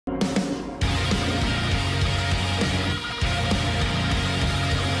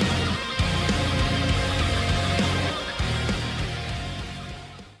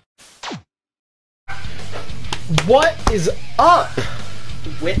What is up?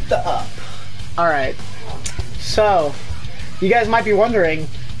 With the up. Alright. So, you guys might be wondering,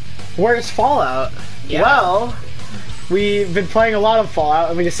 where's Fallout? Yeah. Well, we've been playing a lot of Fallout,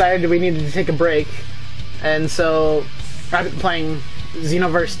 and we decided we needed to take a break. And so, I've been playing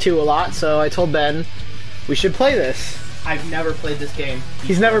XenoVerse 2 a lot, so I told Ben we should play this. I've never played this game before.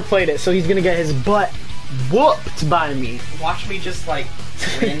 He's never played it, so he's gonna get his butt whooped by me. Watch me just, like,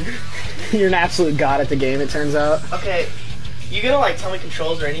 win. You're an absolute god at the game, it turns out. Okay, you gonna, like, tell me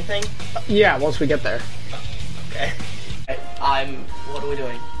controls or anything? Yeah, once we get there. Okay. What are we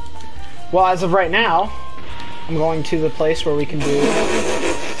doing? Well, as of right now, I'm going to the place where we can do...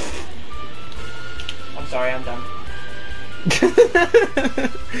 I'm sorry, I'm done.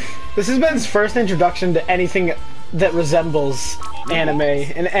 This is Ben's first introduction to anything that resembles anime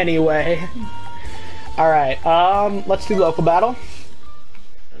in any way. Alright, let's do local battle.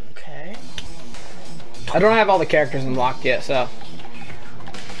 Okay. I don't have all the characters unlocked yet, so...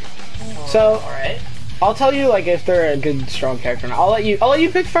 Alright. I'll tell you, like, if they're a good, strong character or not. I'll let you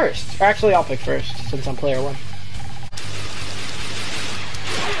pick first. Or actually, I'll pick first, since I'm player one.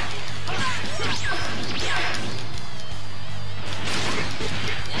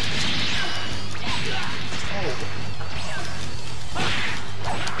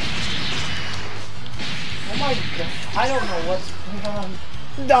 Oh my god, I don't know what's going on.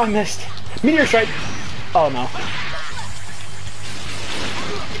 No, I missed. Meteor strike! Oh, no.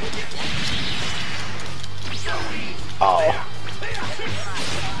 Oh.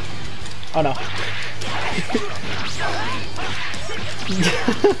 Oh no.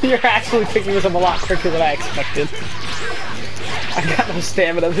 You're actually picking this up a lot quicker than I expected. I got no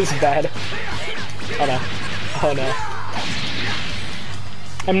stamina this bad. Oh no. Oh no.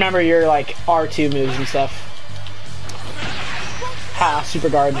 And remember your like R2 moves and stuff. Ha, super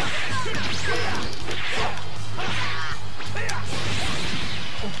guard.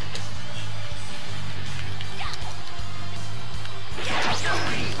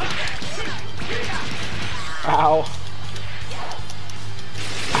 Ow.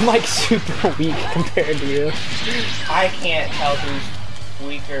 I'm like super weak compared to you. I can't tell who's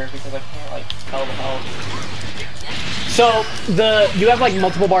weaker because I can't, like, tell the health. So, you have like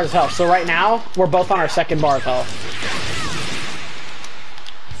multiple bars of health. So right now, we're both on our second bar of health.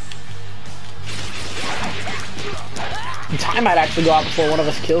 The time might actually go out before one of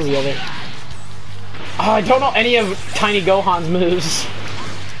us kills the other. Oh, I don't know any of Tiny Gohan's moves.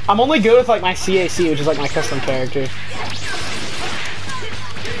 I'm only good with like my CAC, which is like my custom character.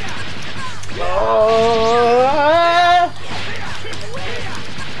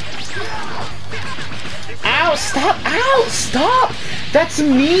 Ow, stop! Ow, stop! That's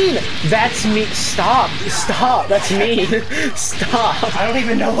mean! That's me. Stop! Stop! That's mean! Stop! I don't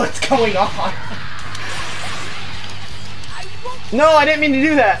even know what's going on. No, I didn't mean to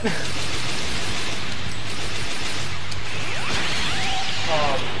do that!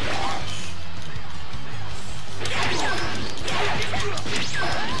 Oh gosh.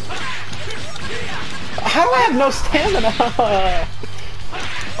 How do I have no stamina?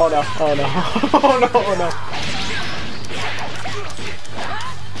 Oh no, oh no, oh no, oh no.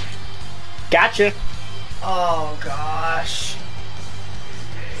 Gotcha. Oh gosh.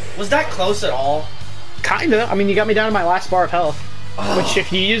 Was that close at all? Kinda. I mean, you got me down to my last bar of health. Oh. Which,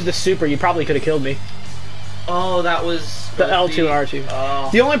 if you used the super, you probably could have killed me. Oh, that was... The L2 and R2. Oh.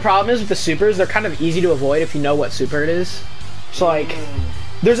 The only problem is with the supers, they're kind of easy to avoid if you know what super it is. So, like,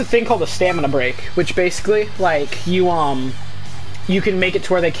 there's a thing called a stamina break, which basically, like, you can make it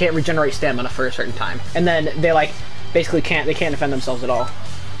to where they can't regenerate stamina for a certain time. And then they, like, basically can't defend themselves at all.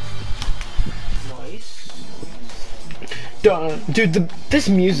 Nice. Dude, this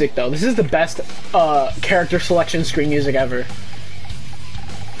music, though, this is the best character selection screen music ever.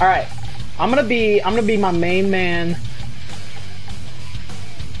 Alright, I'm gonna be my main man.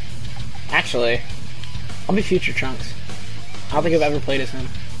 Actually, I'll be Future Trunks. I don't think I've ever played as him.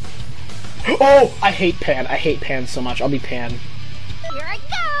 Oh! I hate Pan. I hate Pan so much. I'll be Pan. Here I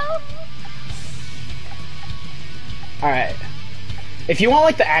go! Alright. If you want,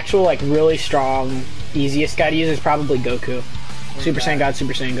 like, the actual, like, really strong, easiest guy to use is probably Goku. Super Saiyan God,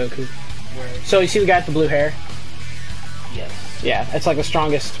 Super Saiyan Goku. Where? So, you see the guy with the blue hair? Yes. Yeah, it's like the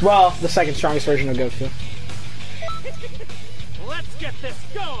strongest, well, the second strongest version of Goku. Let's get this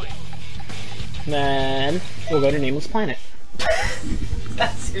going! Then, we'll go to Nameless Planet.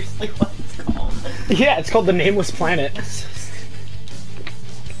 That's seriously what it's called. Yeah, it's called the Nameless Planet.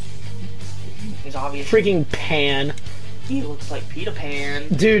 He's obvious. Freaking Pan. He looks like Peter Pan.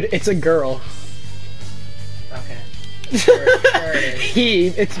 Dude, it's a girl. Okay.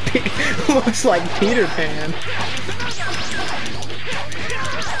 Looks like Peter Pan.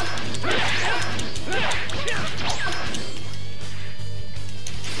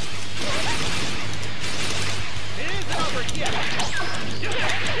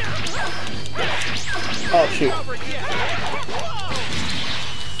 Oh shoot.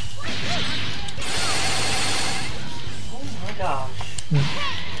 Oh my gosh.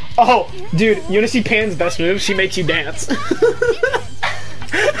 Oh, dude, you wanna see Pan's best move? She makes you dance.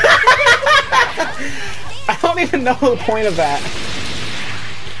 I don't even know the point of that.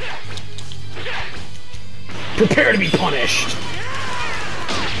 Prepare to be punished.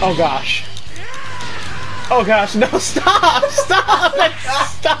 Oh gosh. Oh gosh, no, stop! Stop!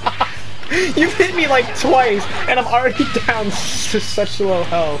 Stop! You've hit me like twice, and I'm already down to such low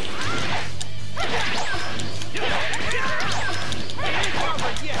health.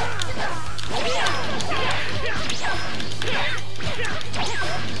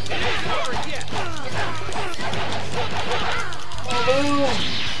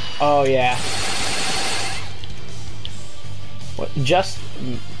 Oh yeah. What? Just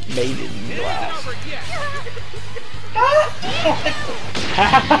made it glass.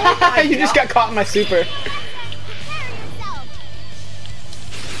 You just got caught in my super.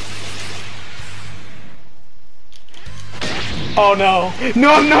 Oh no!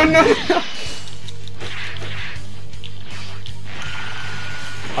 No! No! No! No!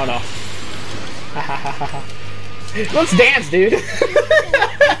 Oh no! Let's dance, dude.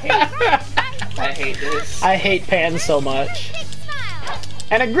 I hate this. I hate Pan so much.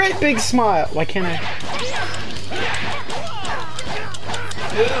 And a great big smile. Why can't I?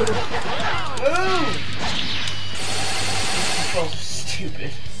 Ooh. These controls are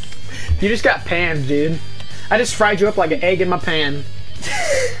stupid. You just got panned, dude. I just fried you up like an egg in my pan.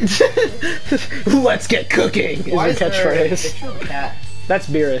 Let's get cooking is your catchphrase. That's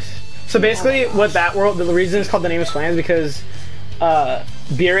Beerus. So basically, what that world, the reason it's called the Name of SAIYANS is because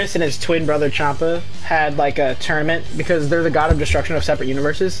Beerus and his twin brother Champa had like a tournament because they're the god of destruction of separate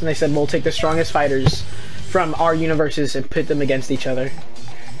universes, and they said we'll take the strongest fighters from our universes and pit them against each other,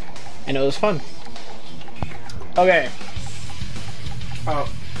 and it was fun. Okay. Oh.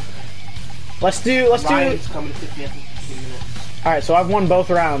 Let's do. Ryan's coming to pick me up in 15 minutes. All right, so I've won both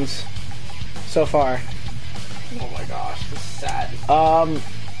rounds so far. Oh my gosh, this is sad. All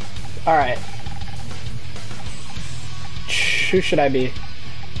right. Who should I be?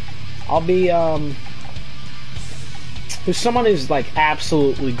 I'll be who's someone who's like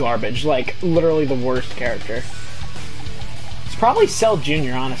absolutely garbage, like literally the worst character. It's probably Cell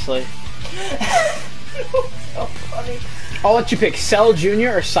Jr. honestly. So funny. I'll let you pick Cell Jr.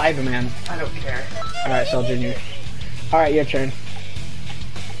 or Cyberman. I don't care. All right, Cell Jr. All right, your turn.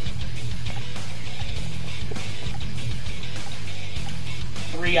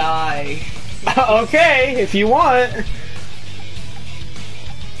 3-eye. Okay, if you want.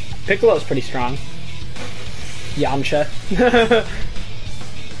 Piccolo's pretty strong. Yamcha.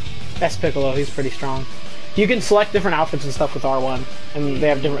 That's Piccolo, he's pretty strong. You can select different outfits and stuff with R1, and they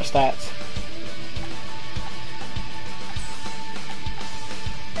have different stats.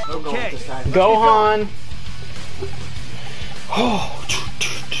 Okay. Gohan. Oh.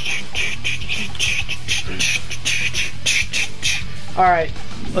 Alright,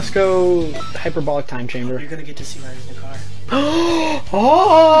 let's go hyperbolic time chamber. You're gonna get to see Ryan's new car.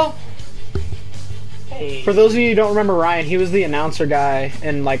 Oh! Hey. For those of you who don't remember Ryan, he was the announcer guy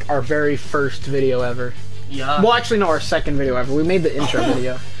in like our very first video ever. Yeah. Well, actually, no, our second video ever. We made the intro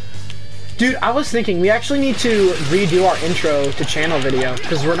video. Dude, I was thinking we actually need to redo our intro to channel video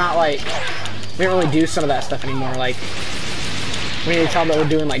because we're not like we don't really do some of that stuff anymore. Like we need to tell them that we're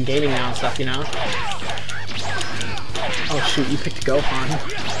doing like gaming now and stuff, you know? Oh shoot, you picked Gohan.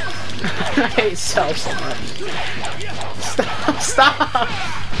 I hate Cell so much. Stop! Stop!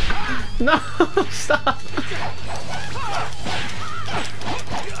 No! Stop!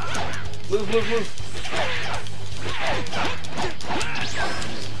 Move, move, move.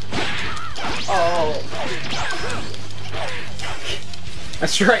 Oh.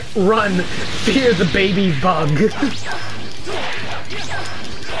 That's right, run! Fear the baby bug!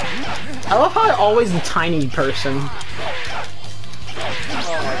 I love how I'm always the tiny person.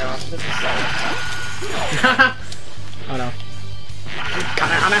 Oh my gosh, this is sad. Oh no.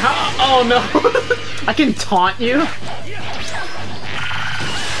 Oh no! I can taunt you?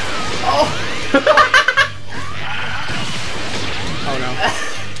 Oh! Oh no.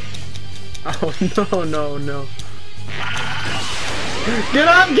 Oh no, no, no. Get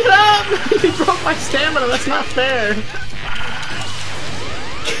up! Get up! You broke my stamina, that's not fair!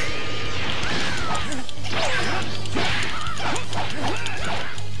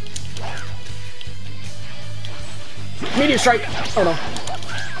 Medium strike. Oh no.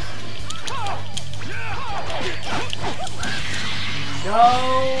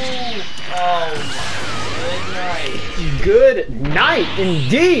 No! Oh, Good night,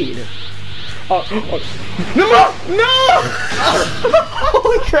 indeed. Oh, no!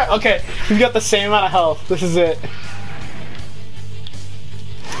 Holy crap! Okay, we've got the same amount of health. This is it.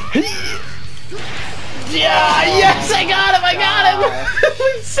 Yeah! Yes, I got him! I got him!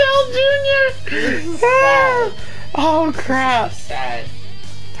 Cell Junior. Oh crap! sad.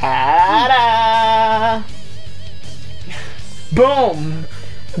 Ta-da! Boom!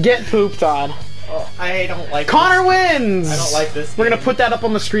 Get pooped on. Oh, I don't like Connor wins! I don't like this We're game. gonna put that up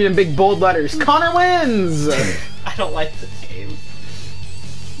on the screen in big bold letters. Connor wins! I don't like this game.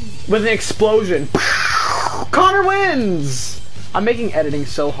 With an explosion. Connor wins! I'm making editing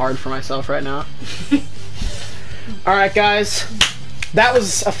so hard for myself right now. Alright guys, that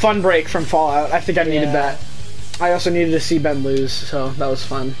was a fun break from Fallout. I think I needed that. I also needed to see Ben lose, so that was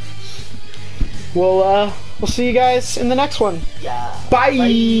fun. We'll see you guys in the next one. Yeah.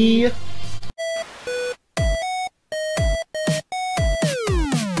 Bye.